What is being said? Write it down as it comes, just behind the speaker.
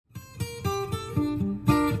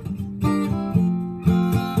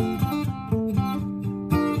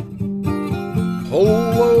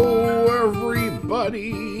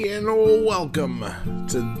everybody, and welcome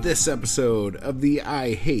to this episode of the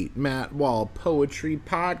I Hate Matt Wall Poetry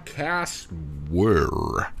Podcast,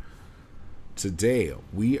 where today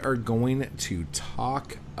we are going to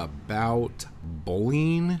talk about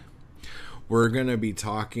bullying. We're going to be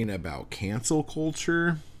talking about cancel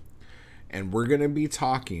culture, and we're going to be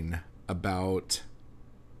talking about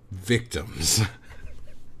victims.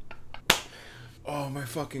 Oh my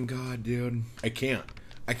fucking god, dude. I can't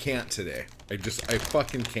today. I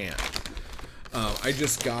fucking can't. I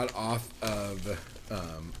just got off of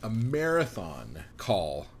a marathon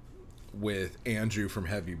call with Andrew from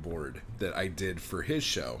Heavy Board that I did for his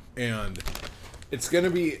show, and it's gonna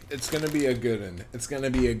be a good one. It's gonna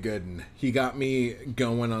be a good one. He got me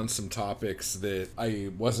going on some topics that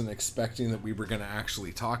I wasn't expecting that we were gonna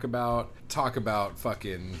actually talk about.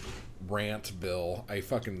 Fucking rant bill. I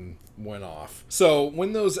fucking went off. So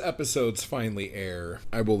when those episodes finally air,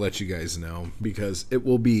 I will let you guys know, because it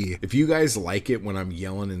will be, if you guys like it when I'm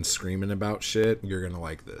yelling and screaming about shit, you're gonna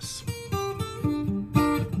like this.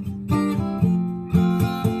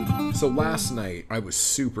 So last night I was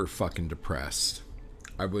super fucking depressed.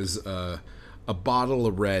 I was a bottle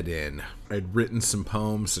of red in. I'd written some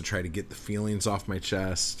poems to try to get the feelings off my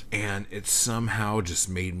chest, and it somehow just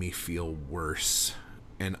made me feel worse.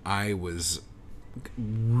 And I was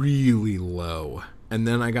really low. And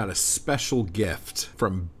then I got a special gift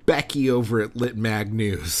from Becky over at Lit Mag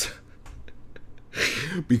News.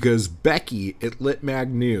 Because Becky at Lit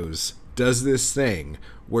Mag News does this thing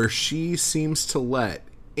where she seems to let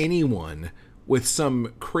anyone with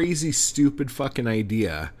some crazy stupid fucking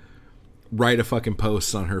idea write a fucking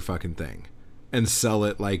post on her fucking thing and sell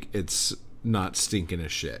it like it's not stinking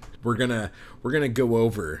as shit. We're gonna go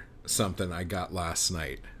over something I got last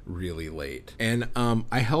night really late, and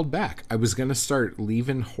I held back. I was gonna start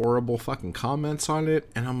leaving horrible fucking comments on it,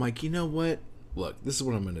 and I'm like, you know what, look, this is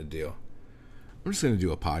what I'm gonna do. I'm just gonna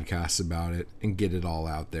do a podcast about it and get it all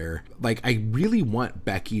out there. Like, I really want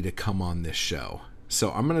Becky to come on this show,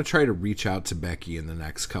 so I'm gonna try to reach out to Becky in the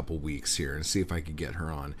next couple weeks here and see if I could get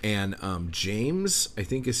her on. And James, I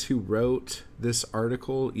think, is who wrote this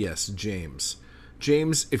article. Yes, James,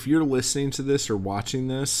 if you're listening to this or watching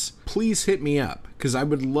this, please hit me up, because I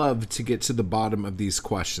would love to get to the bottom of these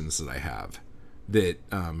questions that I have that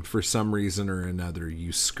for some reason or another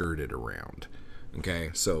you skirted around.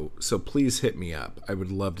 Okay, so please hit me up. I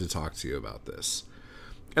would love to talk to you about this.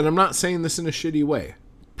 And I'm not saying this in a shitty way.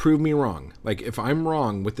 Prove me wrong. Like, if I'm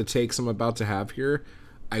wrong with the takes I'm about to have here,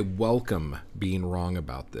 I welcome being wrong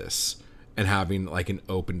about this and having like an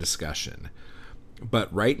open discussion.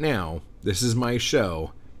 But right now, this is my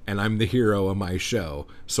show, and I'm the hero of my show,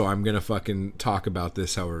 so I'm gonna fucking talk about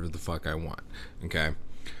this however the fuck I want, okay?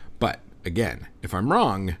 But, again, if I'm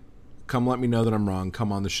wrong, come let me know that I'm wrong,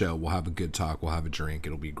 come on the show, we'll have a good talk, we'll have a drink,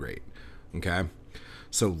 it'll be great, okay?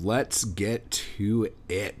 So let's get to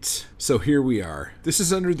it. So here we are. This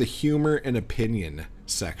is under the humor and opinion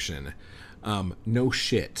section. No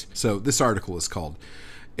shit. So this article is called,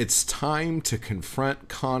 "It's Time to Confront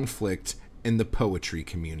Conflict in the Poetry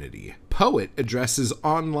Community. Poet addresses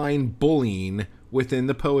online bullying within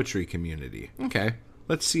the poetry community." Okay,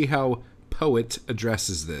 let's see how Poet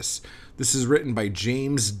addresses this. This is written by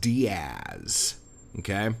James Diaz.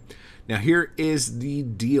 Okay, now here is the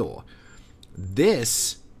deal.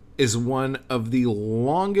 This is one of the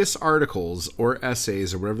longest articles or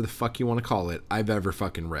essays or whatever the fuck you want to call it I've ever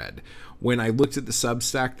fucking read. When I looked at the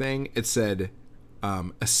Substack thing, it said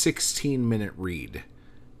a 16-minute read.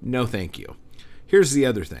 No, thank you. Here's the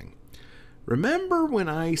other thing. Remember when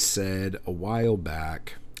I said a while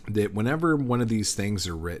back that whenever one of these things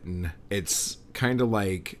are written, it's kind of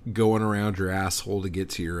like going around your asshole to get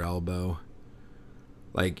to your elbow?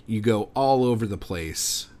 Like, you go all over the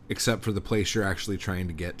place, except for the place you're actually trying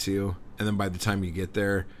to get to. And then by the time you get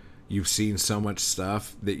there, you've seen so much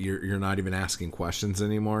stuff that you're not even asking questions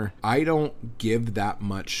anymore. I don't give that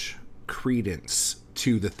much credence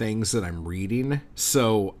to the things that I'm reading,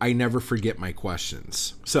 so I never forget my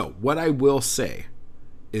questions. So what I will say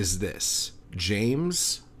is this: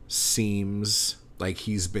 James seems like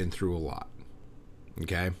he's been through a lot,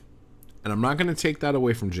 okay? And I'm not going to take that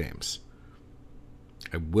away from James.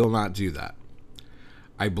 I will not do that.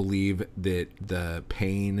 I believe that the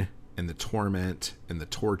pain and the torment and the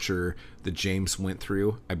torture that James went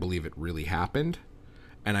through, I believe it really happened,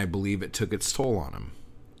 and I believe it took its toll on him.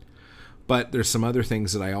 But there's some other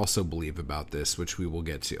things that I also believe about this, which we will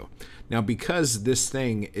get to. Now, because this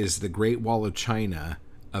thing is the Great Wall of China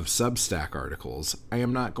of Substack articles, I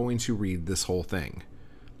am not going to read this whole thing.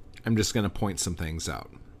 I'm just going to point some things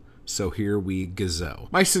out. So here we go.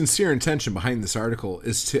 My sincere intention behind this article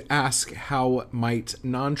is to ask how might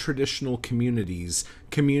non-traditional communities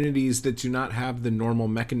that do not have the normal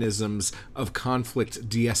mechanisms of conflict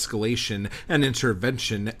de-escalation and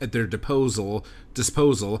intervention at their disposal,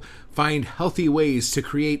 find healthy ways to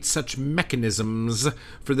create such mechanisms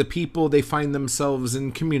for the people they find themselves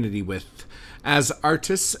in community with. As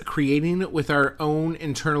artists, creating with our own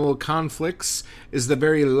internal conflicts is the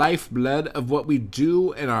very lifeblood of what we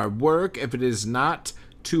do in our work. If it is not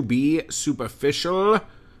to be superficial,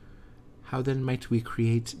 how then might we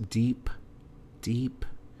create deep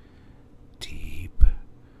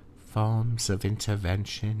forms of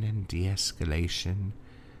intervention and de-escalation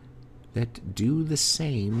that do the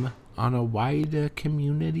same on a wider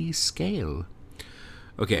community scale?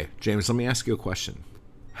 Okay, James, let me ask you a question.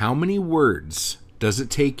 How many words does it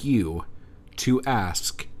take you to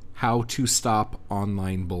ask how to stop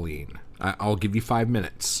online bullying? I'll give you 5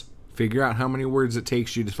 minutes. Figure out how many words it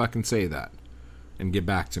takes you to fucking say that and get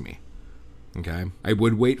back to me. Okay? I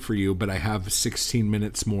would wait for you, but I have 16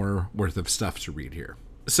 minutes more worth of stuff to read here.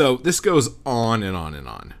 So this goes on and on and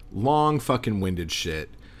on. Long fucking winded shit.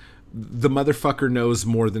 The motherfucker knows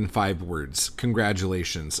more than 5 words.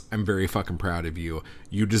 Congratulations. I'm very fucking proud of you.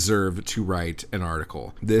 You deserve to write an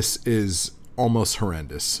article. This is almost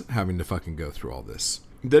horrendous, having to fucking go through all this.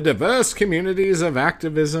 The diverse communities of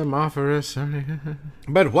activism offer us...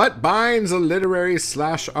 But what binds a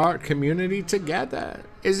literary/art community together?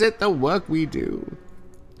 Is it the work we do?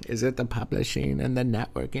 Is it the publishing and the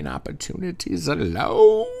networking opportunities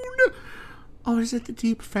alone? Or is it the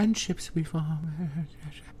deep friendships we form?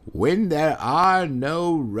 When there are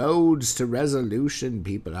no roads to resolution,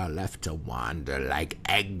 people are left to wander like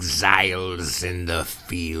exiles in the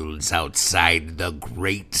fields outside the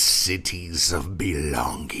great cities of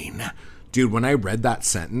belonging. Dude, when I read that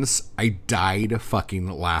sentence, I died fucking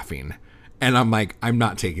laughing. And I'm like, I'm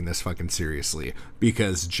not taking this fucking seriously,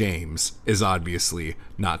 because James is obviously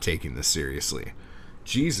not taking this seriously.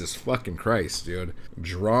 Jesus fucking Christ, dude.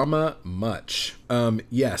 Drama much.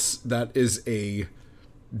 Yes, that is a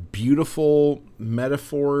beautiful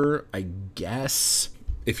metaphor, I guess,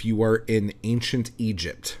 if you are in ancient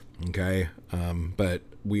Egypt, okay? But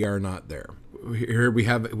we are not there. Here we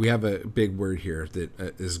have a big word here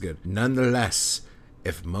that is good. Nonetheless,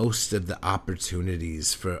 if most of the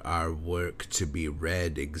opportunities for our work to be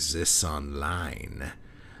read exists online,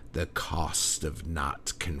 the cost of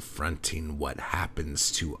not confronting what happens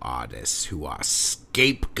to artists who are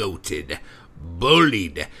scapegoated,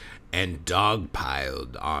 bullied, and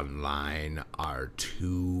dogpiled online are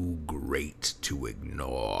too great to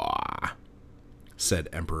ignore, said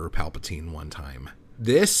Emperor Palpatine one time.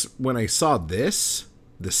 When I saw this,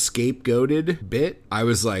 the scapegoated bit, I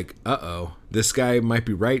was like, uh-oh, this guy might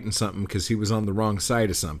be writing something because he was on the wrong side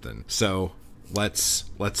of something. So let's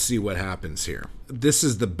see what happens here. This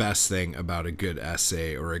is the best thing about a good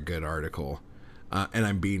essay or a good article. And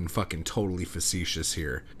I'm being fucking totally facetious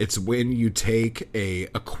here. It's when you take a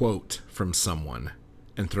quote from someone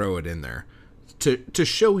and throw it in there to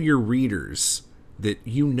show your readers that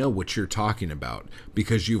you know what you're talking about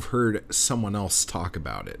because you've heard someone else talk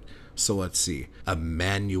about it. So let's see.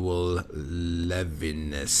 Emmanuel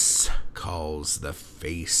Levinas calls the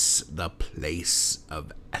face the place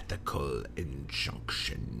of ethical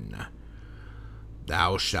injunction.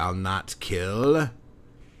 Thou shalt not kill.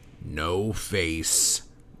 No face,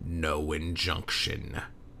 no injunction.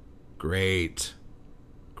 Great.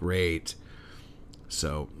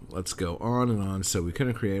 So let's go on and on. So we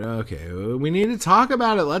couldn't create... Okay, we need to talk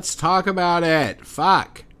about it. Let's talk about it.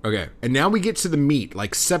 Fuck. Okay, and now we get to the meat,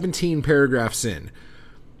 like 17 paragraphs in.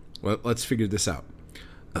 Well, let's figure this out.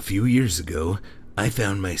 A few years ago, I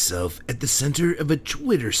found myself at the center of a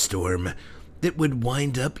Twitter storm that would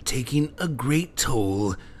wind up taking a great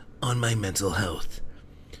toll on my mental health.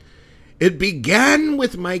 It began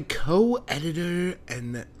with my co-editor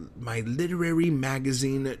and my literary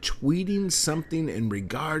magazine tweeting something in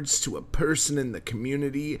regards to a person in the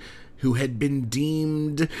community who had been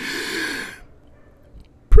deemed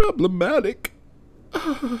problematic.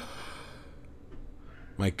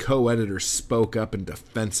 My co-editor spoke up in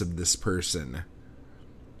defense of this person.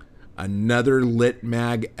 Another Lit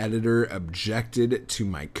Mag editor objected to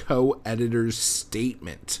my co-editor's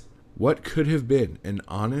statement. What could have been an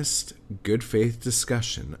honest, good faith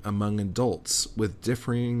discussion among adults with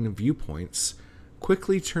differing viewpoints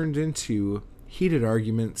quickly turned into heated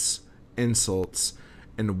arguments, insults,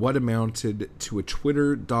 and what amounted to a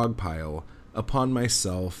Twitter dogpile upon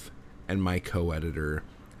myself and my co-editor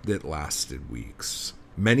that lasted weeks.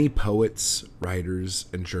 Many poets, writers,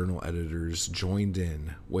 and journal editors joined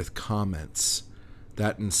in with comments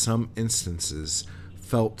that in some instances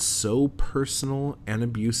felt so personal and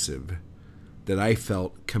abusive that I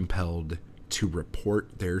felt compelled to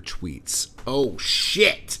report their tweets. Oh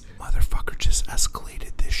shit! Motherfucker just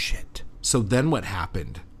escalated this shit. So then what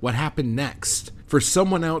happened? What happened next? For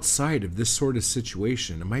someone outside of this sort of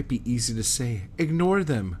situation, it might be easy to say, ignore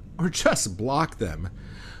them or just block them.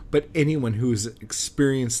 But anyone who's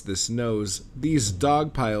experienced this knows these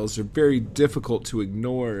dog piles are very difficult to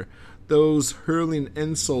ignore. Those hurling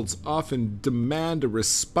insults often demand a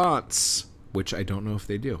response, which I don't know if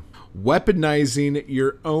they do. Weaponizing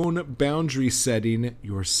your own boundary setting,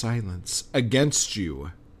 your silence, against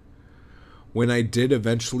you. When I did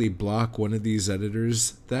eventually block one of these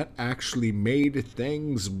editors, that actually made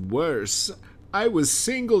things worse. I was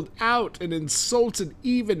singled out and insulted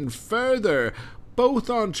even further, both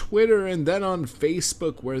on Twitter and then on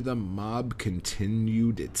Facebook, where the mob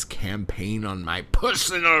continued its campaign on my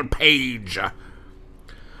personal page.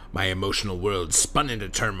 My emotional world spun into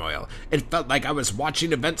turmoil. It felt like I was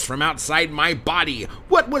watching events from outside my body.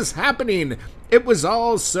 What was happening? It was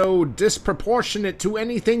all so disproportionate to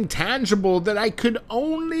anything tangible that I could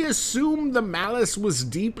only assume the malice was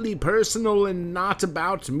deeply personal and not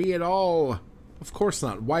about me at all. Of course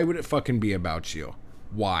not. Why would it fucking be about you?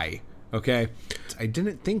 Why? Okay? I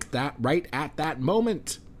didn't think that right at that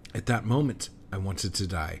moment. At that moment, I wanted to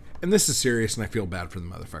die. And this is serious, and I feel bad for the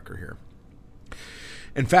motherfucker here.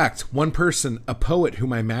 In fact, one person, a poet who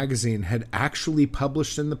my magazine had actually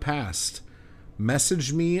published in the past,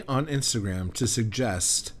 messaged me on Instagram to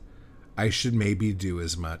suggest I should maybe do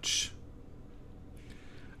as much.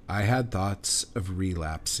 I had thoughts of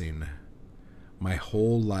relapsing. My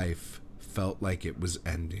whole life felt like it was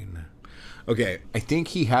ending. Okay, I think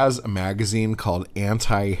he has a magazine called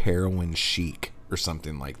Anti-Heroin Chic or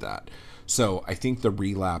something like that. So I think the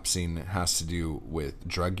relapsing has to do with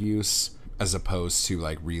drug use, as opposed to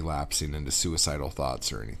like relapsing into suicidal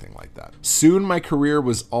thoughts or anything like that. Soon my career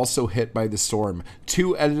was also hit by the storm.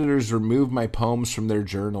 2 editors removed my poems from their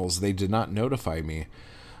journals. They did not notify me.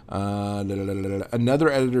 Another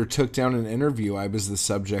editor took down an interview I was the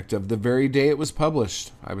subject of the very day it was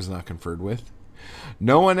published. I was not conferred with.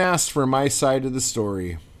 No one asked for my side of the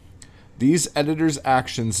story. These editors'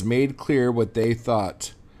 actions made clear what they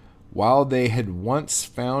thought. While they had once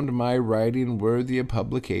found my writing worthy of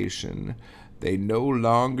publication, they no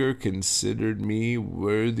longer considered me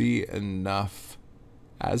worthy enough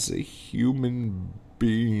as a human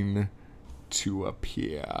being to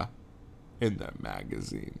appear in their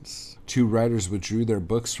magazines. 2 writers withdrew their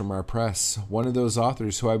books from our press. One of those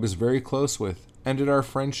authors who I was very close with ended our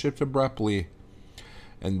friendship abruptly.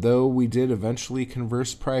 And though we did eventually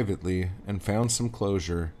converse privately and found some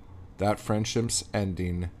closure, that friendship's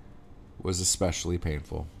ending was especially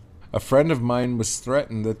painful. A friend of mine was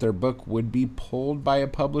threatened that their book would be pulled by a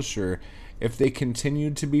publisher if they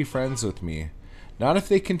continued to be friends with me. Not if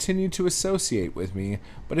they continued to associate with me,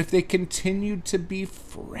 but if they continued to be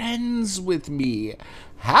friends with me.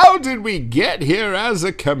 How did we get here as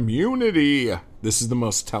a community? This is the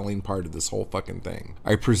most telling part of this whole fucking thing.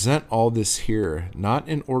 I present all this here, not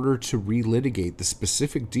in order to relitigate the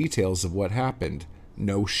specific details of what happened.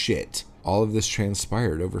 No shit. All of this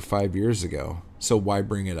transpired over 5 years ago, so why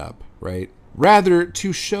bring it up, right? Rather,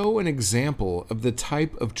 to show an example of the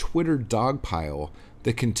type of Twitter dogpile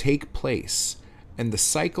that can take place and the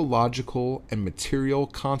psychological and material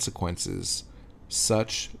consequences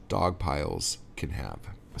such dogpiles can have.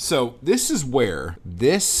 So this is where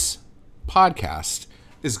this podcast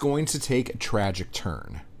is going to take a tragic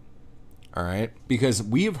turn, all right? Because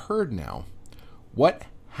we have heard now what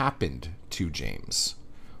happened to James.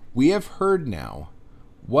 We have heard now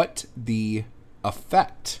what the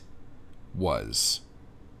effect was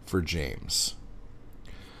for James.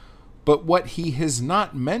 But what he has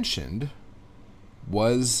not mentioned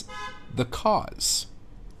was the cause.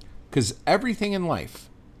 Because everything in life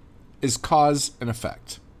is cause and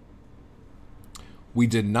effect. We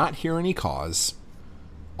did not hear any cause.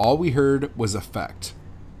 All we heard was effect.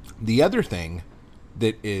 The other thing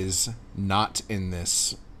that is not in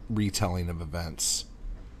this retelling of events,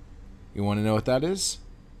 you want to know what that is?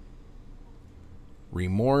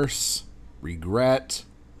 Remorse, regret,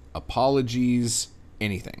 apologies,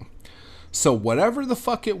 anything. So whatever the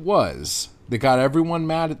fuck it was that got everyone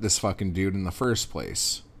mad at this fucking dude in the first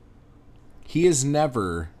place, he has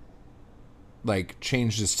never,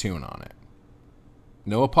 changed his tune on it.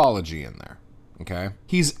 No apology in there, okay?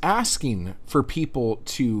 He's asking for people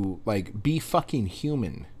to, be fucking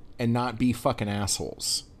human and not be fucking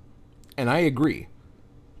assholes. And I agree.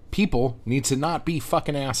 People need to not be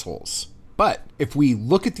fucking assholes. But if we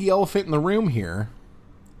look at the elephant in the room here,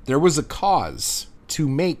 there was a cause to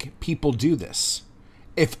make people do this.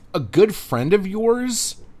 If a good friend of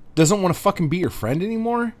yours doesn't want to fucking be your friend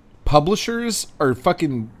anymore, publishers are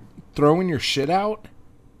fucking throwing your shit out,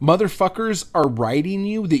 motherfuckers are writing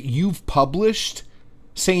you that you've published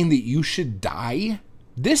saying that you should die,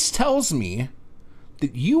 this tells me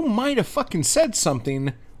that you might have fucking said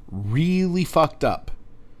something really fucked up.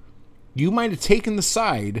 You might have taken the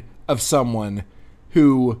side of someone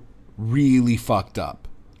who really fucked up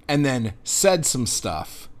and then said some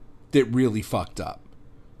stuff that really fucked up.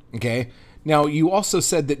 Okay? Now, you also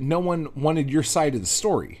said that no one wanted your side of the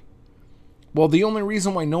story. Well, the only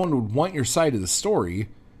reason why no one would want your side of the story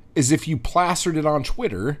is if you plastered it on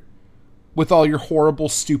Twitter with all your horrible,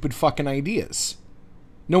 stupid fucking ideas.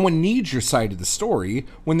 No one needs your side of the story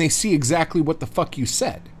when they see exactly what the fuck you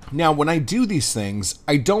said. Now, when I do these things,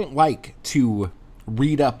 I don't like to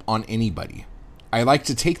read up on anybody. I like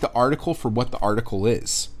to take the article for what the article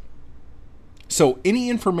is. So any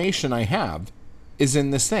information I have is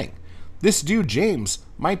in this thing. This dude, James,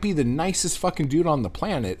 might be the nicest fucking dude on the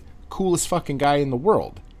planet, coolest fucking guy in the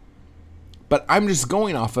world. But I'm just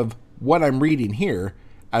going off of what I'm reading here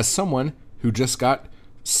as someone who just got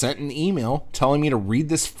sent an email telling me to read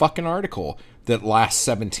this fucking article that lasts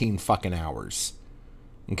 17 fucking hours.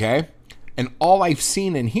 Okay? And all I've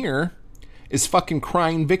seen in here is fucking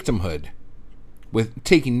crying victimhood with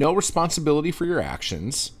taking no responsibility for your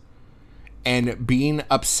actions and being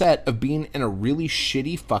upset of being in a really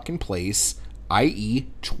shitty fucking place, i.e.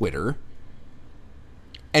 Twitter,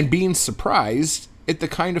 and being surprised at the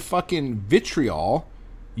kind of fucking vitriol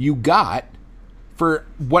you got for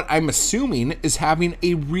what I'm assuming is having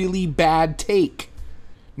a really bad take.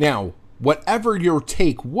 Now, whatever your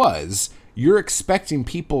take was, you're expecting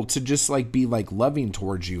people to just like be like loving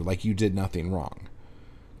towards you like you did nothing wrong.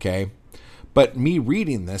 Okay? But me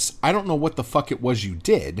reading this, I don't know what the fuck it was you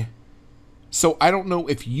did. So I don't know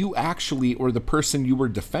if you actually, or the person you were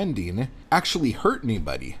defending, actually hurt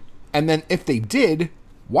anybody. And then if they did,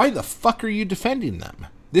 why the fuck are you defending them?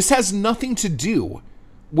 This has nothing to do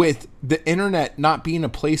with the internet not being a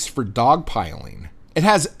place for dogpiling. It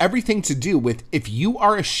has everything to do with if you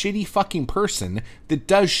are a shitty fucking person that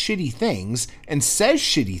does shitty things and says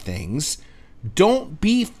shitty things, don't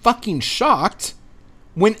be fucking shocked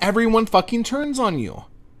when everyone fucking turns on you.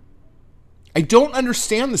 I don't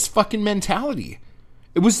understand this fucking mentality.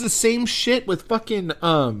 It was the same shit with fucking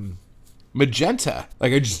Magenta.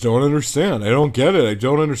 Like, I just don't understand. I don't get it. I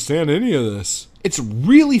don't understand any of this. It's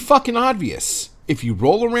really fucking obvious. If you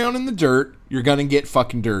roll around in the dirt, you're gonna get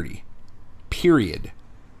fucking dirty. Period.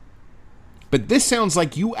 But this sounds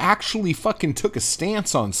like you actually fucking took a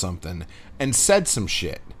stance on something and said some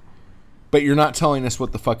shit. But you're not telling us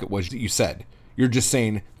what the fuck it was that you said. You're just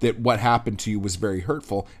saying that what happened to you was very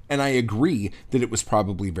hurtful, and I agree that it was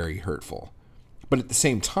probably very hurtful. But at the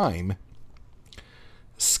same time,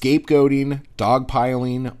 scapegoating,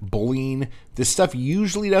 dogpiling, bullying, this stuff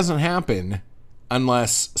usually doesn't happen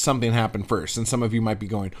unless something happened first. And some of you might be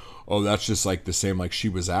going, oh, that's just like the same like she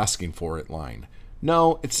was asking for it line.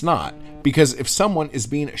 No, it's not. Because if someone is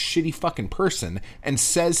being a shitty fucking person and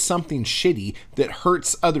says something shitty that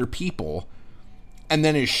hurts other people and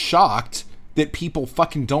then is shocked that people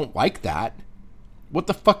fucking don't like that, what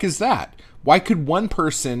the fuck is that? Why could one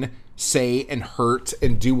person say and hurt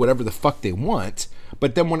and do whatever the fuck they want,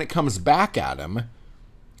 but then when it comes back at them,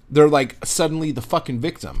 they're like suddenly the fucking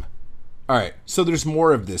victim? Alright, so there's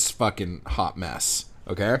more of this fucking hot mess,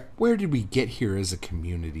 okay? Where did we get here as a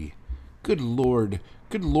community? Good Lord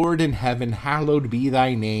in heaven, hallowed be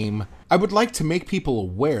thy name. I would like to make people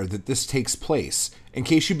aware that this takes place, in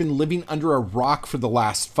case you've been living under a rock for the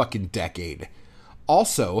last fucking decade.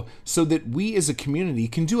 Also, so that we as a community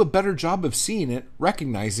can do a better job of seeing it,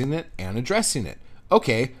 recognizing it, and addressing it.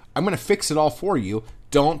 Okay, I'm gonna fix it all for you.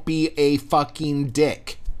 Don't be a fucking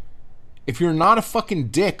dick. If you're not a fucking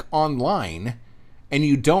dick online, and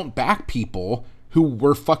you don't back people who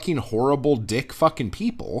were fucking horrible dick fucking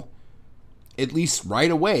people, at least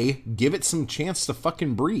right away, give it some chance to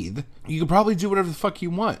fucking breathe. You can probably do whatever the fuck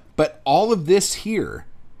you want. But all of this here,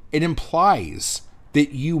 it implies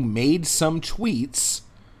that you made some tweets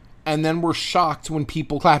and then were shocked when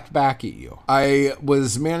people clapped back at you. I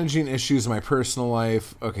was managing issues in my personal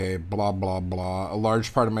life. Okay, blah, blah, blah. A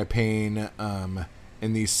large part of my pain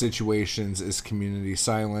in these situations is community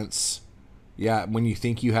silence. Yeah, when you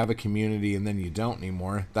think you have a community and then you don't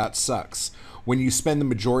anymore, that sucks. When you spend the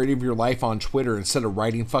majority of your life on Twitter instead of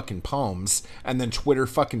writing fucking poems, and then Twitter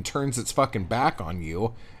fucking turns its fucking back on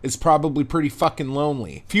you, it's probably pretty fucking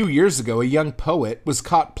lonely. A few years ago, a young poet was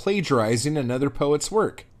caught plagiarizing another poet's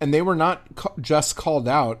work, and they were not just called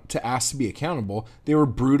out to ask to be accountable, they were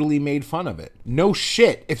brutally made fun of it. No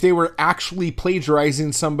shit if they were actually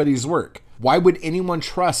plagiarizing somebody's work. Why would anyone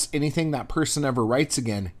trust anything that person ever writes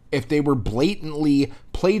again if they were blatantly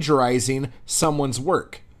plagiarizing someone's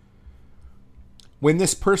work? When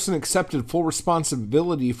this person accepted full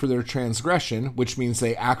responsibility for their transgression, which means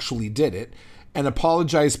they actually did it, and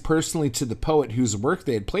apologized personally to the poet whose work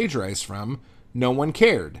they had plagiarized from, no one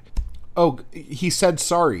cared. Oh, he said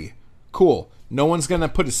sorry. Cool. No one's going to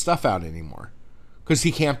put his stuff out anymore because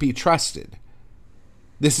he can't be trusted.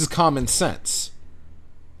 This is common sense.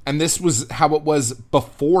 And this was how it was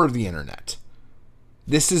before the internet.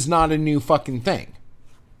 This is not a new fucking thing.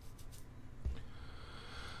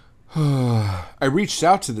 I reached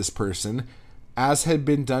out to this person, as had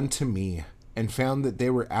been done to me, and found that they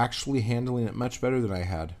were actually handling it much better than I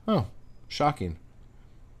had. Oh, shocking.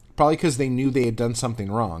 Probably because they knew they had done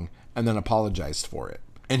something wrong and then apologized for it.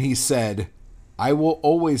 And he said, I will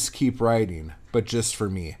always keep writing, but just for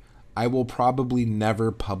me. I will probably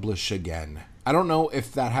never publish again. I don't know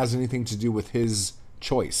if that has anything to do with his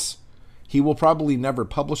choice. He will probably never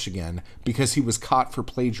publish again because he was caught for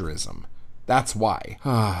plagiarism. That's why.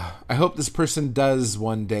 I hope this person does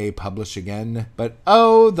one day publish again. But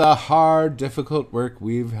oh, the hard, difficult work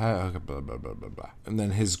we've had. Blah, blah, blah, blah, blah. And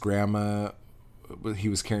then his grandma, he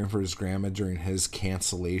was caring for his grandma during his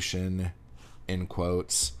cancellation, in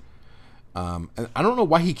quotes. And I don't know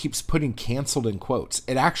why he keeps putting canceled in quotes.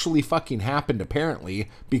 It actually fucking happened, apparently,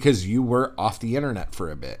 because you were off the internet for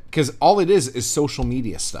a bit. Because all it is social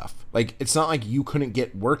media stuff. Like, it's not like you couldn't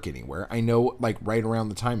get work anywhere. I know, like, right around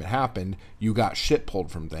the time it happened, you got shit pulled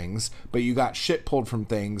from things. But you got shit pulled from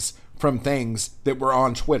things that were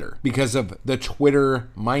on Twitter. Because of the Twitter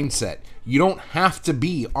mindset. You don't have to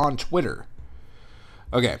be on Twitter.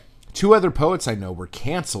 Okay. 2 other poets I know were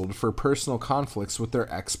canceled for personal conflicts with their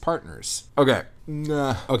ex-partners. Okay. 2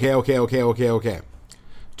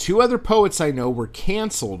 other poets I know were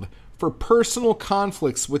canceled for personal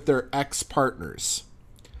conflicts with their ex-partners.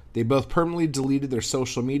 They both permanently deleted their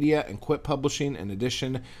social media and quit publishing, in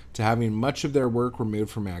addition to having much of their work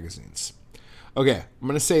removed from magazines. Okay, I'm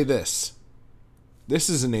going to say this. This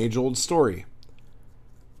is an age-old story.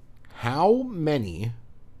 How many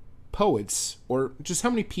poets, or just how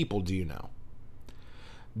many people do you know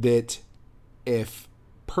that if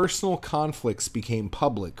personal conflicts became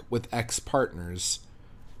public with ex-partners,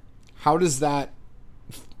 how does that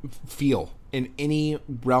feel in any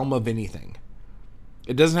realm of anything?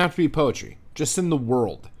 It doesn't have to be poetry, just in the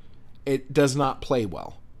world. It does not play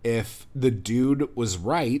well. If the dude was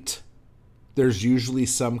right, there's usually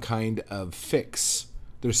some kind of fix.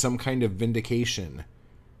 There's some kind of vindication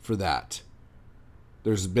for that.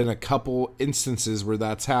 There's been a couple instances where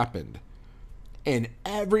that's happened. In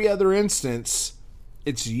every other instance,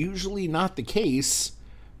 it's usually not the case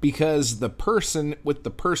because the person with the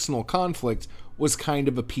personal conflict was kind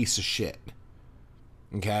of a piece of shit.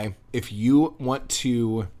 Okay? If you want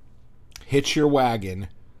to hitch your wagon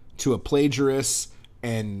to a plagiarist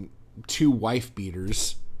and 2 wife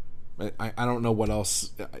beaters, I don't know what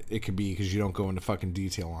else it could be because you don't go into fucking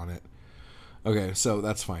detail on it. Okay, so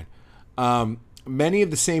that's fine. Many of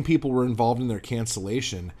the same people were involved in their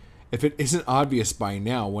cancellation. If it isn't obvious by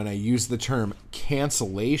now, when I use the term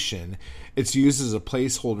cancellation, it's used as a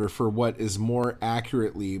placeholder for what is more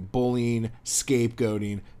accurately bullying,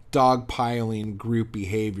 scapegoating, dogpiling group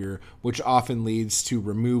behavior, which often leads to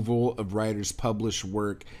removal of writers' published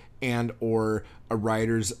work and or a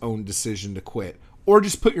writer's own decision to quit. Or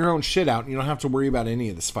just put your own shit out and you don't have to worry about any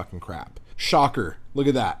of this fucking crap. Shocker. Look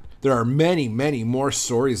at that. There are many, many more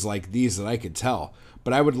stories like these that I could tell,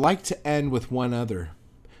 but I would like to end with one other,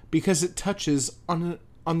 because it touches on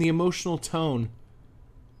the emotional tone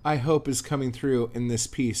I hope is coming through in this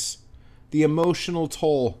piece. The emotional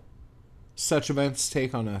toll such events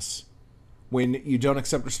take on us when you don't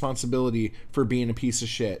accept responsibility for being a piece of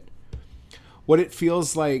shit. What it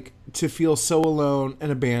feels like to feel so alone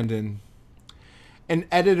and abandoned. An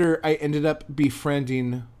editor I ended up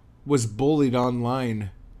befriending was bullied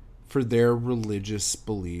online for their religious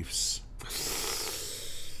beliefs.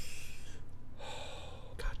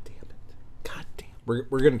 God damn it. God damn.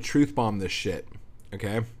 We're going to truth bomb this shit.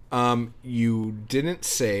 Okay? You didn't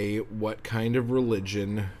say what kind of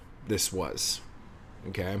religion this was.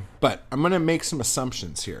 Okay? But I'm going to make some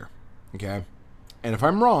assumptions here. Okay? And if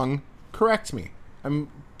I'm wrong, correct me. I'm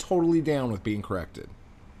totally down with being corrected.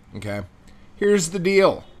 Okay? Here's the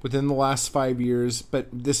deal. Within the last 5 years, but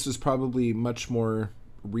this was probably much more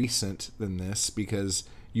recent than this because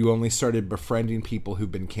you only started befriending people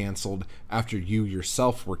who've been canceled after you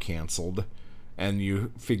yourself were canceled, and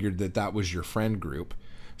you figured that that was your friend group.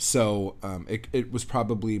 So it was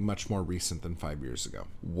probably much more recent than 5 years ago.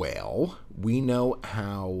 Well, we know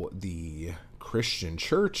how the Christian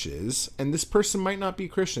church is, and this person might not be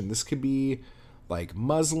Christian. This could be like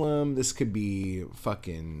Muslim. This could be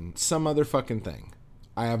fucking some other fucking thing.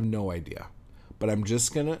 I have no idea. But I'm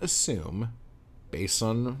just going to assume, based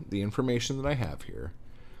on the information that I have here,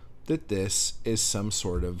 that this is some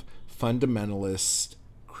sort of fundamentalist,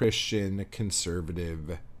 Christian,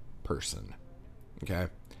 conservative person. Okay?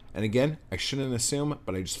 And again, I shouldn't assume,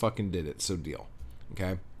 but I just fucking did it, so deal.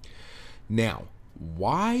 Okay? Now,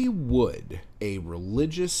 why would a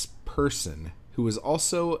religious person who is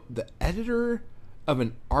also the editor of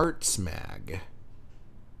an arts mag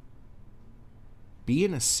be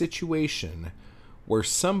in a situation where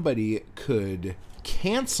somebody could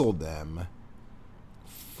cancel them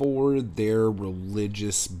for their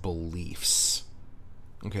religious beliefs?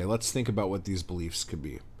 Okay, let's think about what these beliefs could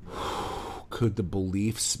be. Could the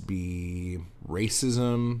beliefs be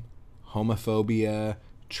racism, homophobia,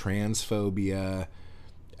 transphobia,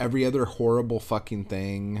 every other horrible fucking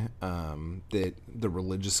thing that the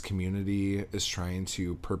religious community is trying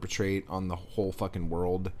to perpetrate on the whole fucking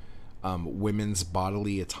world? Women's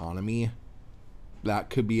bodily autonomy, that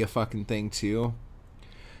could be a fucking thing too.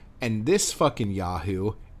 And this fucking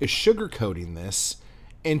Yahoo is sugarcoating this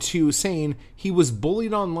into saying he was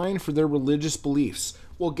bullied online for their religious beliefs.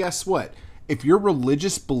 Well, guess what? If your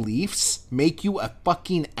religious beliefs make you a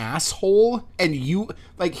fucking asshole, and you,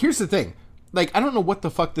 like, here's the thing. Like, I don't know what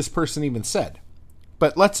the fuck this person even said,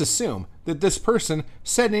 but let's assume that this person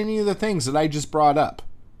said any of the things that I just brought up.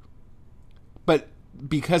 But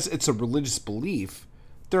because it's a religious belief,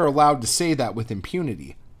 they're allowed to say that with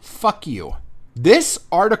impunity. Fuck you. This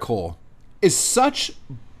article is such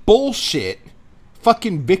bullshit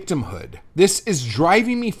fucking victimhood. This is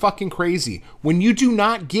driving me fucking crazy when you do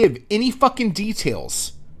not give any fucking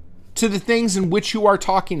details to the things in which you are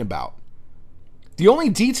talking about. The only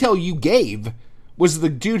detail you gave was the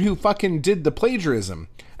dude who fucking did the plagiarism.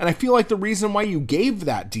 And I feel like the reason why you gave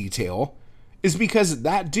that detail is because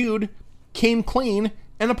that dude came clean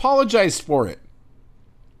and apologized for it.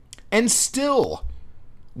 And still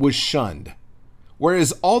was shunned.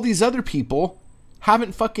 Whereas all these other people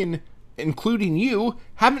haven't fucking, including you,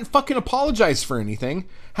 haven't fucking apologized for anything,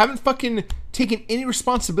 haven't fucking taken any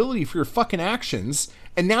responsibility for your fucking actions,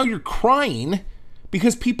 and now you're crying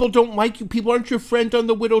because people don't like you, people aren't your friend on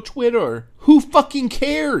the Widow Twitter. Who fucking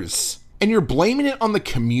cares? And you're blaming it on the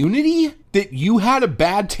community that you had a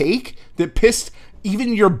bad take that pissed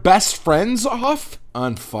even your best friends off?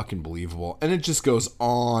 Unfucking believable. And it just goes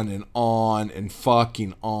on and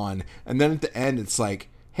fucking on. And then at the end, it's like,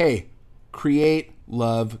 hey, create,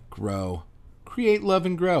 love, grow. Create, love,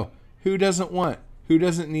 and grow. Who doesn't want? Who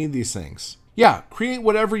doesn't need these things? Yeah, create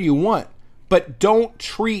whatever you want, but don't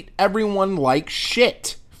treat everyone like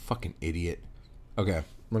shit. Fucking idiot. Okay,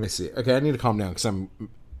 let me see. Okay, I need to calm down because I'm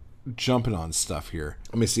jumping on stuff here.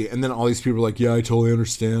 Let me see. And then all these people are like, yeah, I totally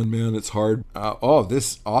understand, man. It's hard. Oh,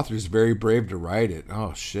 this author's very brave to write it.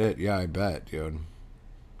 Oh, shit. Yeah, I bet, dude.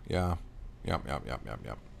 Yeah. Yep.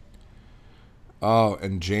 Oh,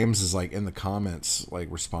 and James is like in the comments, like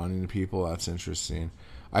responding to people. That's interesting.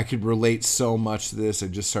 I could relate so much to this. I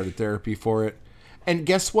just started therapy for it. And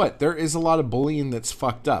guess what? There is a lot of bullying that's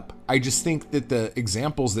fucked up. I just think that the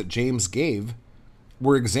examples that James gave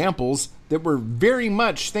were examples that were very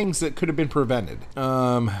much things that could have been prevented.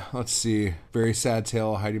 Let's see. Very sad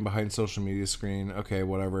tale, hiding behind social media screen. Okay,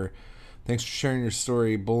 whatever. Thanks for sharing your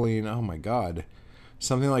story. Bullying. Oh my God.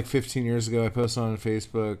 Something like 15 years ago, I posted on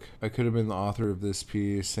Facebook. I could have been the author of this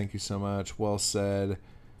piece. Thank you so much. Well said.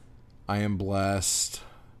 I am blessed.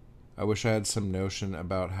 I wish I had some notion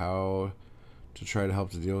about how to try to help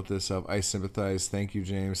to deal with this stuff. I sympathize. Thank you,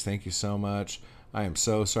 James. Thank you so much. I am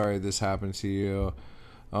so sorry this happened to you.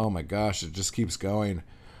 Oh my gosh, it just keeps going.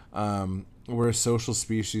 We're a social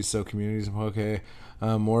species, so communities, okay.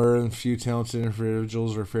 More than few talented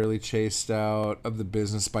individuals are fairly chased out of the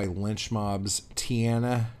business by lynch mobs.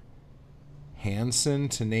 Tiana Hansen,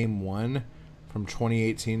 to name one, from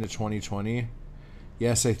 2018 to 2020.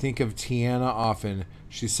 Yes, I think of Tiana often.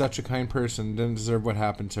 She's such a kind person, didn't deserve what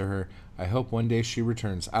happened to her. I hope one day she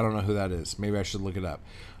returns. I don't know who that is. Maybe I should look it up.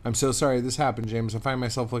 I'm so sorry this happened, James. I find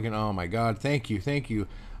myself looking, oh my God, thank you.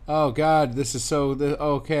 Oh God, this is so,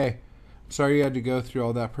 okay. Sorry you had to go through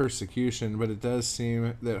all that persecution, but it does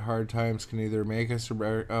seem that hard times can either make us or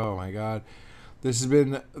better. Oh my God. This has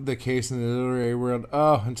been the case in the literary world.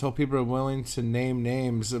 Oh, until people are willing to name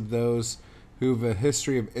names of those who have a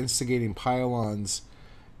history of instigating pile-ons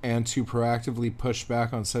and to proactively push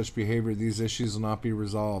back on such behavior, these issues will not be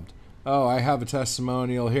resolved. Oh, I have a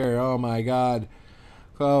testimonial here. Oh my God.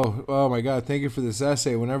 Oh my God. Thank you for this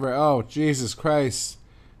essay. Oh, Jesus Christ.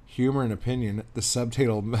 Humor and opinion. The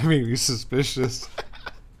subtitle made me suspicious.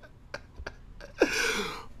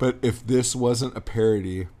 But if this wasn't a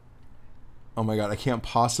parody, oh my God, I can't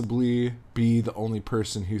possibly be the only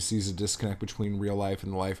person who sees a disconnect between real life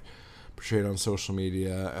and the life portrayed on social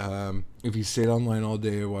media. If you stayed online all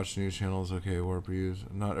day, watch news channels, okay, warp views.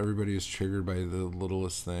 Not everybody is triggered by the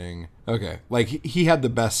littlest thing. Okay, like he had the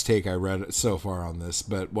best take I read so far on this,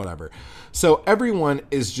 but whatever. So everyone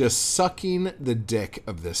is just sucking the dick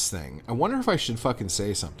of this thing. I wonder if I should fucking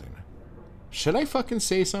say something. Should I fucking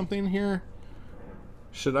say something here?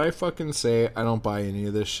 Should I fucking say I don't buy any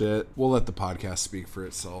of this shit? We'll let the podcast speak for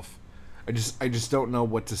itself. I just don't know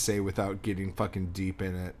what to say without getting fucking deep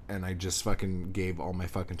in it, and I just fucking gave all my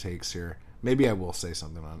fucking takes here. Maybe I will say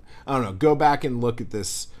something on it. I don't know. Go back and look at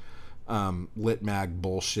this lit mag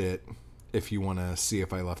bullshit if you want to see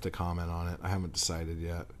if I left a comment on it. I haven't decided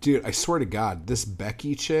yet. Dude, I swear to God, this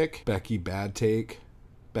Becky chick, Becky Bad Take,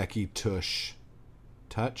 Becky Tush.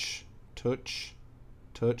 Touch?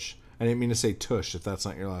 I didn't mean to say Tush if that's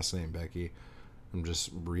not your last name, Becky. I'm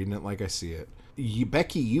just reading it like I see it.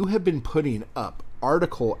 Becky, you have been putting up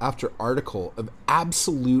article after article of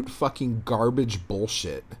absolute fucking garbage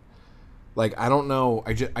bullshit. Like, I don't know.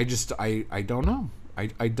 I don't know.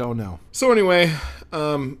 I don't know. So anyway,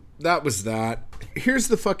 that was that. Here's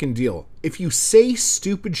the fucking deal. If you say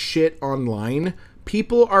stupid shit online,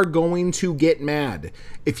 people are going to get mad.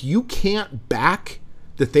 If you can't back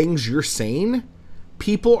the things you're saying,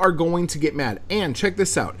 people are going to get mad. And check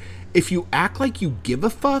this out. If you act like you give a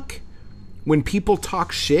fuck when people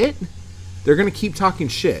talk shit, they're going to keep talking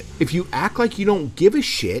shit. If you act like you don't give a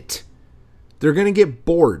shit, they're going to get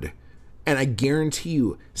bored. And I guarantee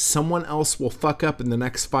you, someone else will fuck up in the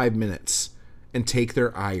next 5 minutes and take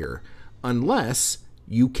their ire. Unless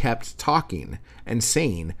you kept talking and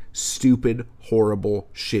saying stupid, horrible,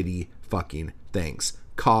 shitty fucking things.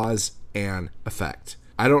 Cause and effect.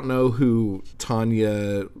 I don't know who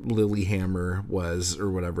Tanya Lilyhammer was or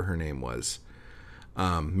whatever her name was.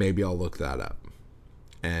 Maybe I'll look that up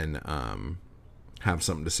and have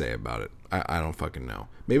something to say about it. I don't fucking know.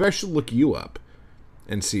 Maybe I should look you up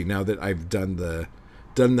and see now that I've done the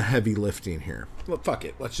heavy lifting here. Well, fuck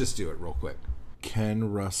it. Let's just do it real quick.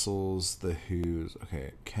 Ken Russell's The Who's.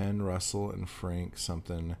 Okay, Ken Russell and Frank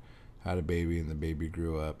something had a baby and the baby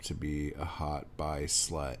grew up to be a hot bi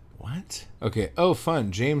slut. What? Okay. Oh,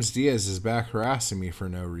 fun. James Diaz is back harassing me for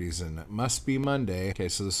no reason. Must be Monday. Okay,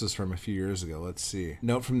 so this was from a few years ago. Let's see.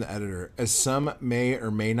 Note from the editor. As some may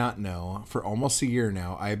or may not know, for almost a year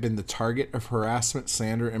now, I have been the target of harassment,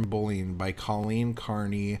 slander, and bullying by Colleen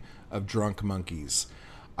Carney of Drunk Monkeys.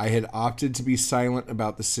 I had opted to be silent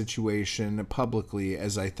about the situation publicly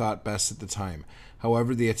as I thought best at the time.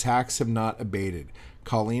 However, the attacks have not abated.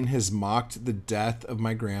 Colleen has mocked the death of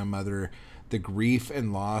my grandmother, the grief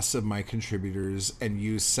and loss of my contributors, and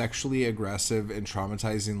used sexually aggressive and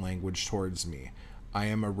traumatizing language towards me. I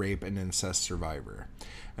am a rape and incest survivor.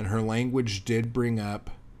 And her language did bring up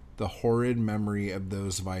the horrid memory of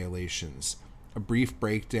those violations. A brief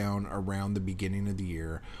breakdown around the beginning of the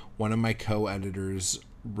year. One of my co-editors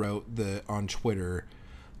wrote on Twitter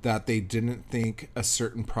that they didn't think a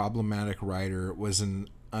certain problematic writer was as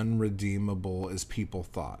unredeemable as people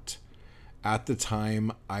thought. At the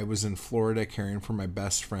time, I was in Florida caring for my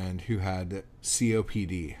best friend who had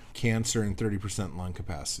COPD, cancer, and 30% lung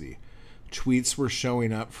capacity. Tweets were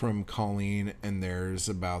showing up from Colleen and theirs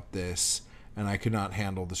about this, and I could not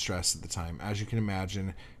handle the stress at the time. As you can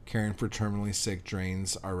imagine, caring for terminally sick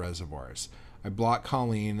drains our reservoirs. I blocked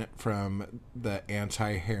Colleen from the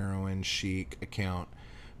anti-heroin chic account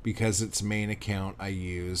because it's main account I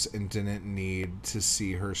use and didn't need to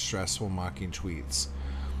see her stressful mocking tweets.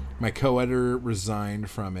 My co-editor resigned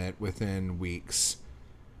from it within weeks.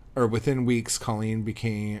 Colleen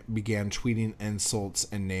began tweeting insults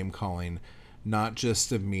and name-calling, not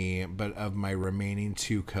just of me, but of my remaining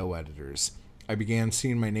two co-editors. I began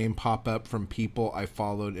seeing my name pop up from people I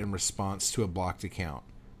followed in response to a blocked account,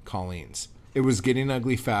 Colleen's. It was getting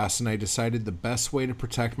ugly fast, and I decided the best way to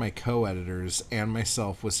protect my co-editors and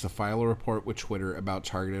myself was to file a report with Twitter about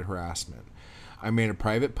targeted harassment. I made a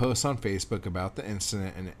private post on Facebook about the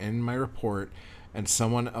incident, and in my report, and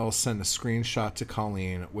someone else sent a screenshot to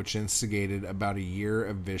Colleen, which instigated about a year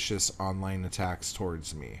of vicious online attacks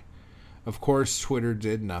towards me. Of course, Twitter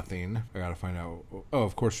did nothing. I gotta find out. Oh,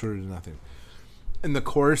 of course, Twitter did nothing. In the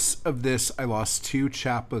course of this, I lost 2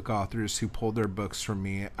 chapbook authors who pulled their books from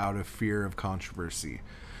me out of fear of controversy.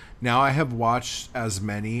 Now I have watched as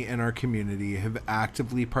many in our community have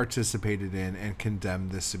actively participated in and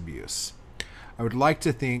condemned this abuse. I would like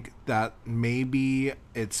to think that maybe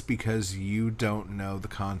it's because you don't know the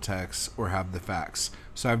context or have the facts.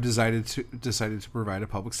 So I've decided to provide a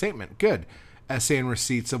public statement. Good. Essay and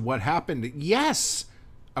receipts of what happened. Yes!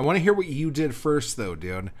 I want to hear what you did first, though,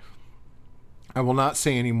 dude. I will not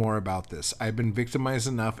say any more about this. I've been victimized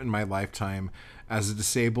enough in my lifetime as a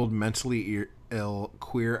disabled, mentally ill,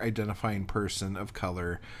 queer identifying person of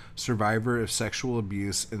color, survivor of sexual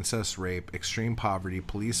abuse, incest, rape, extreme poverty,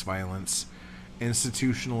 police violence,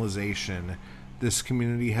 institutionalization. This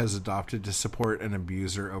community has adopted to support an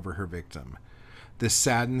abuser over her victim. This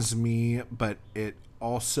saddens me, but it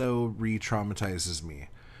also re-traumatizes me.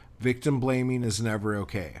 Victim blaming is never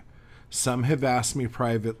okay. Some have asked me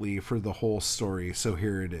privately for the whole story, so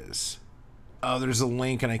here it is. Oh, there's a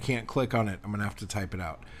link and I can't click on it. I'm going to have to type it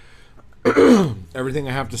out. Everything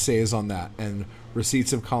I have to say is on that, and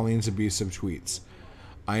receipts of Colleen's abusive tweets.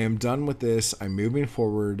 I am done with this. I'm moving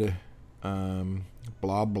forward.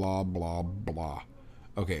 Blah, blah, blah, blah.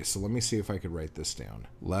 Okay, so let me see if I could write this down.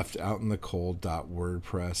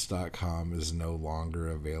 Leftoutinthecold.wordpress.com is no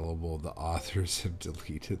longer available. The authors have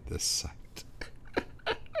deleted this site.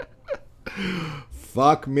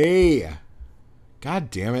 Fuck me.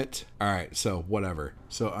 God damn it. All right, so whatever.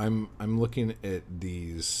 So I'm looking at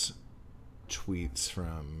these tweets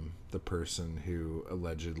from the person who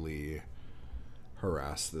allegedly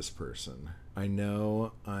harassed this person. I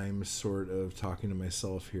know I'm sort of talking to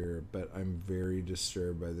myself here, but I'm very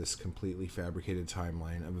disturbed by this completely fabricated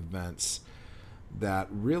timeline of events that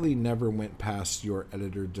really never went past your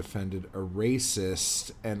editor defended a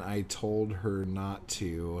racist and I told her not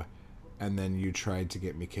to, and then you tried to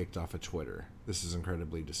get me kicked off of Twitter. This is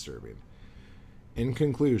incredibly disturbing. In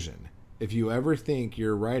conclusion, if you ever think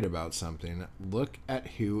you're right about something, look at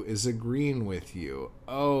who is agreeing with you.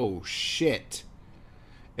 Oh, shit.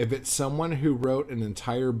 If it's someone who wrote an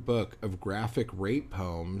entire book of graphic rape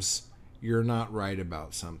poems, you're not right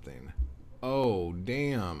about something. Oh,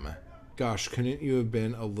 damn. Gosh, couldn't you have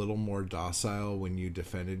been a little more docile when you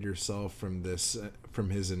defended yourself from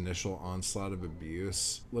his initial onslaught of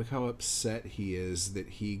abuse? Look how upset he is that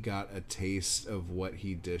he got a taste of what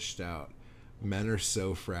he dished out. Men are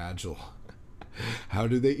so fragile. How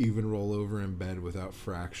do they even roll over in bed without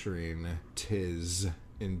fracturing? 'Tis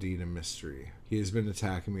indeed a mystery. He has been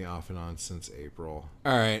attacking me off and on since April.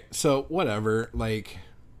 All right, so whatever. Like,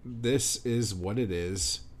 this is what it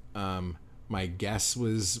is. My guess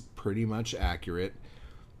was pretty much accurate.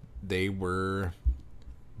 They were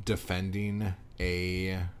defending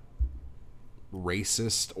a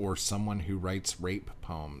racist or someone who writes rape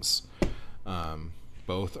poems.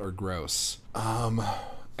 Both are gross. And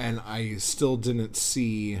I still didn't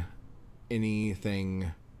see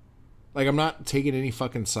anything. Like, I'm not taking any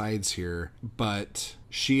fucking sides here, but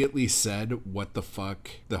she at least said what the fuck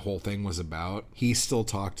the whole thing was about. He still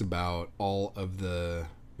talked about all of the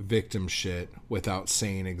victim shit without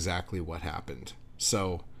saying exactly what happened.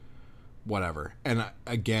 So, whatever. And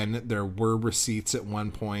again, there were receipts at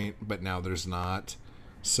one point, but now there's not.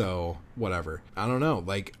 So, whatever. I don't know.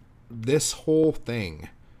 Like, this whole thing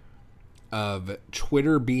of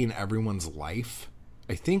Twitter being everyone's life,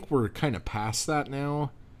 I think we're kind of past that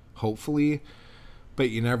now, hopefully. But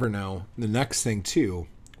you never know. The next thing, too,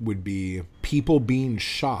 would be people being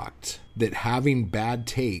shocked that having bad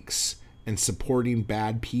takes and supporting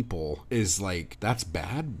bad people is like, that's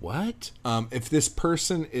bad? What? If this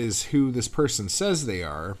person is who this person says they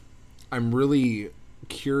are, I'm really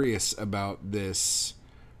curious about this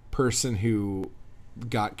person who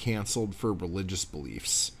got canceled for religious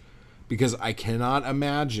beliefs, because I cannot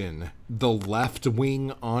imagine the left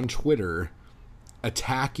wing on Twitter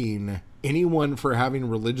attacking anyone for having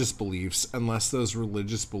religious beliefs unless those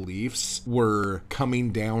religious beliefs were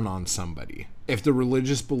coming down on somebody. If the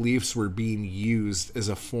religious beliefs were being used as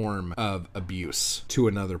a form of abuse to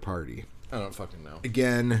another party. I don't fucking know.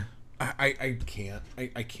 Again, I can't.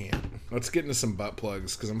 I can't. Let's get into some butt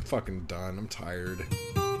plugs because I'm fucking done. I'm tired.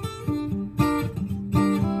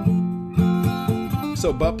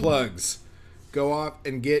 So, butt plugs. Go off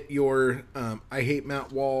and get your I Hate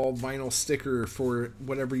Matt Wall vinyl sticker for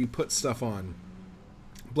whatever you put stuff on.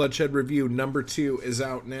 Bloodshed Review number 2 is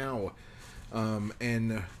out now.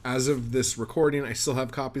 And as of this recording, I still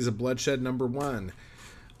have copies of Bloodshed number 1.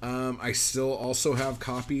 I still also have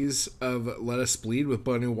copies of Let Us Bleed with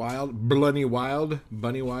Bunny Wild,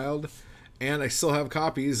 and I still have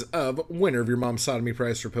copies of Winner of Your Mom's Sodomy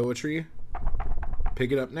Prize for Poetry.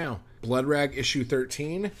 Pick it up now. Blood Rag issue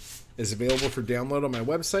 13 is available for download on my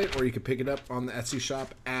website, or you can pick it up on the Etsy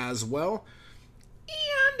shop as well.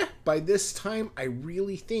 And by this time, I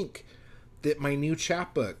really think that my new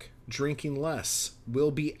chapbook, Drinking Less, will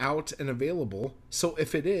be out and available. So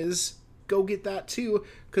if it is, go get that too,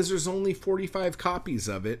 because there's only 45 copies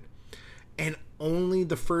of it, and only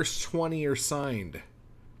the first 20 are signed.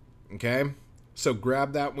 Okay? So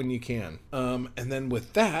grab that when you can. And then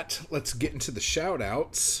with that, let's get into the shout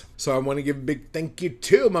outs. So I want to give a big thank you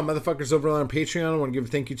to my motherfuckers over on Patreon. I want to give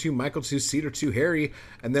a thank you to Michael, to Cedar, to Harry,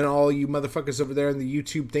 and then all you motherfuckers over there in the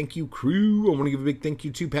YouTube thank you crew. I want to give a big thank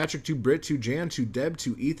you to Patrick, to Britt, to Jan, to Deb,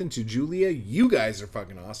 to Ethan, to Julia. You guys are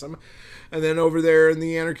fucking awesome. And then over there in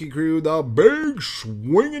the Anarchy Crew, the big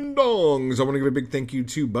swinging dongs. I want to give a big thank you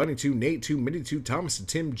to Bunny, to Nate, to Minnie, to Thomas, to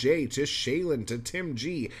Tim J, to Shaylin, to Tim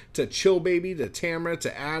G, to Chill Baby, to Tamara,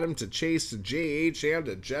 to Adam, to Chase, to JH, and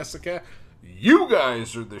to Jessica. You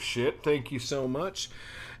guys are the shit. Thank you so much.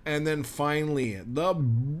 And then finally, the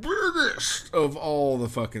biggest of all the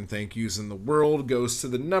fucking thank yous in the world goes to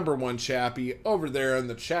the #1 chappie over there in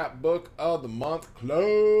the Chapbook of the Month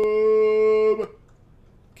Club.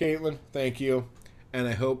 Caitlin, thank you. And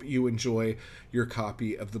I hope you enjoy your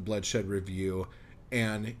copy of the Bloodshed review,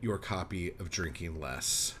 and your copy of Drinking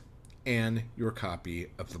Less, and your copy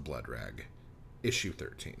of the Blood Rag, issue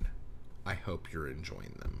 13. I hope you're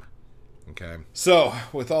enjoying them. Okay? So,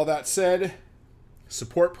 with all that said,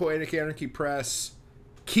 support Poetic Anarchy Press.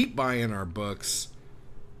 Keep buying our books.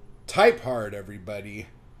 Type hard, everybody.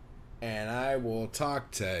 And I will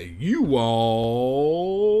talk to you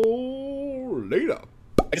all later.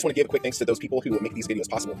 I just want to give a quick thanks to those people who make these videos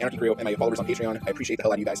possible. Anarchy Crew and my followers on Patreon. I appreciate the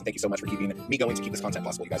hell out of you guys, and thank you so much for keeping me going to keep this content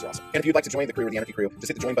possible. You guys are awesome. And if you'd like to join the crew or the Anarchy Crew, just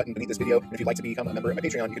hit the join button beneath this video. And if you'd like to become a member of my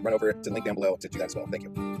Patreon, you can run over to the link down below to do that as well. Thank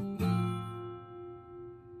you.